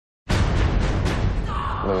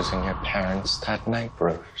Losing your parents that night,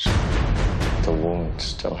 Bruce. The wound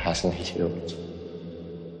still hasn't healed.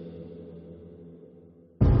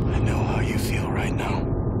 I know how you feel right now.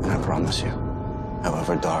 And I promise you,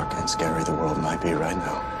 however dark and scary the world might be right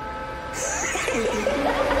now,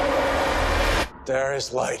 there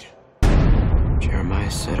is light.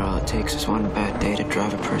 Jeremiah said all it takes is one bad day to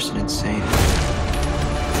drive a person insane.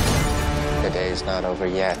 The day's not over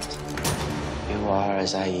yet. You are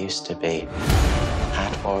as I used to be,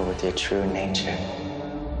 at war with your true nature.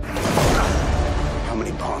 How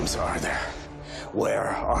many bombs are there? Where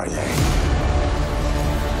are they?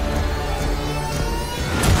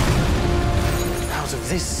 Out of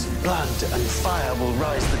this blood and fire will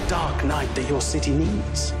rise the dark night that your city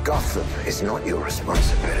needs. Gotham is not your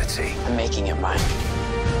responsibility. I'm making it mine.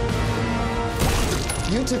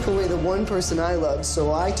 You took away the one person I loved,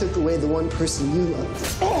 so I took away the one person you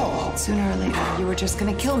loved. Oh. Sooner or later, you were just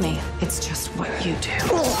gonna kill me. It's just what you do.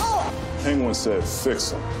 Penguin said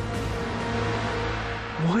fix him.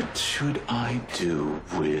 What should I do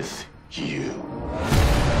with you?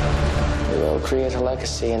 We will create a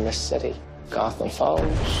legacy in this city. Gotham falls,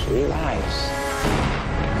 we rise.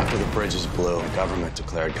 After the bridges blew, the government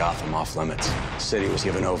declared Gotham off limits. The city was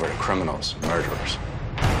given over to criminals, murderers.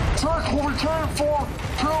 Take what we came for!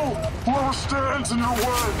 Kill whoever stands in your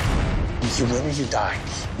way! You win or you die.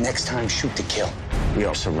 Next time, shoot to kill. We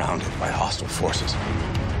are surrounded by hostile forces.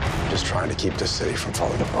 Just trying to keep this city from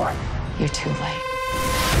falling apart. You're too late.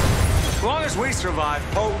 As long as we survive,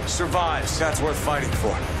 hope survives. That's worth fighting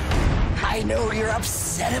for. I know you're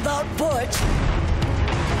upset about Butch.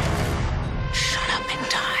 Shut up and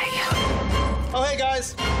die. Oh, hey,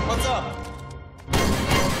 guys. What's up?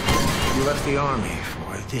 You left the army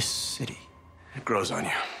for this city. It grows on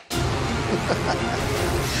you.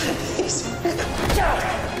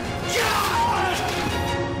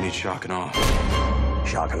 You need shock and awe.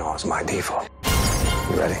 Shock and awe is my default.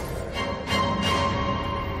 You ready?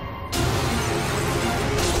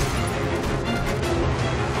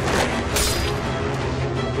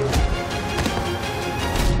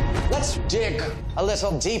 Let's dig a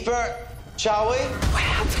little deeper, shall we? What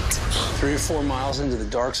happened? 3 or 4 miles into the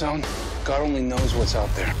dark zone, God only knows what's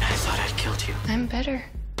out there. I thought I'd killed you. I'm better.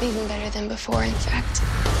 Even better than before, in fact.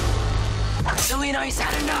 Selena,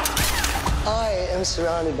 had enough. I am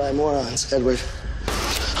surrounded by morons, Edward.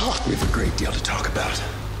 We have a great deal to talk about.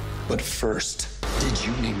 But first, did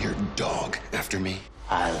you name your dog after me?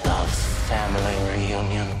 I love family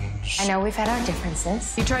reunions. I know we've had our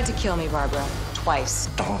differences. You tried to kill me, Barbara. Twice.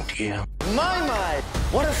 Don't you? My,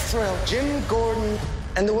 what a thrill. Jim Gordon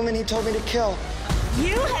and the woman he told me to kill.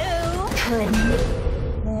 You who? Could.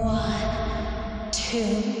 1,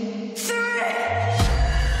 2, 3.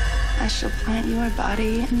 I shall plant your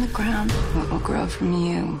body in the ground. What will grow from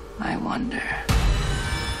you, I wonder.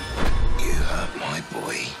 You hurt my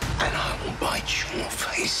boy, and I will bite your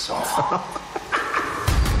face off.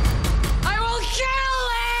 I will kill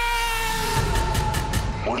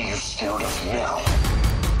him! What are you scared of now?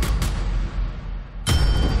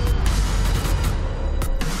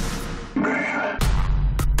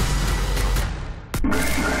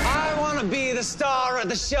 I want to be the star of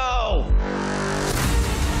the show.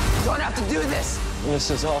 You don't have to do this. This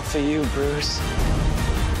is all for you, Bruce.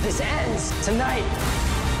 This ends tonight.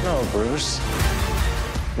 No, Bruce.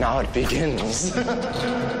 Now it begins.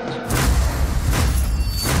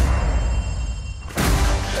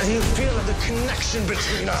 You feel the connection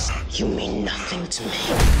between us. You mean nothing to me.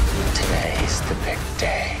 Today's the big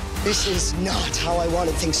day. This is not how I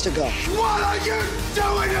wanted things to go. What are you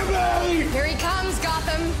doing to me? Here he comes,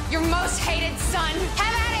 Gotham. Your most hated son.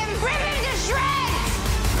 Have at him. Rip him to shreds!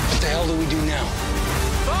 What the hell do we do now?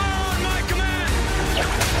 Fire on my command!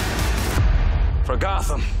 For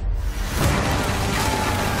Gotham.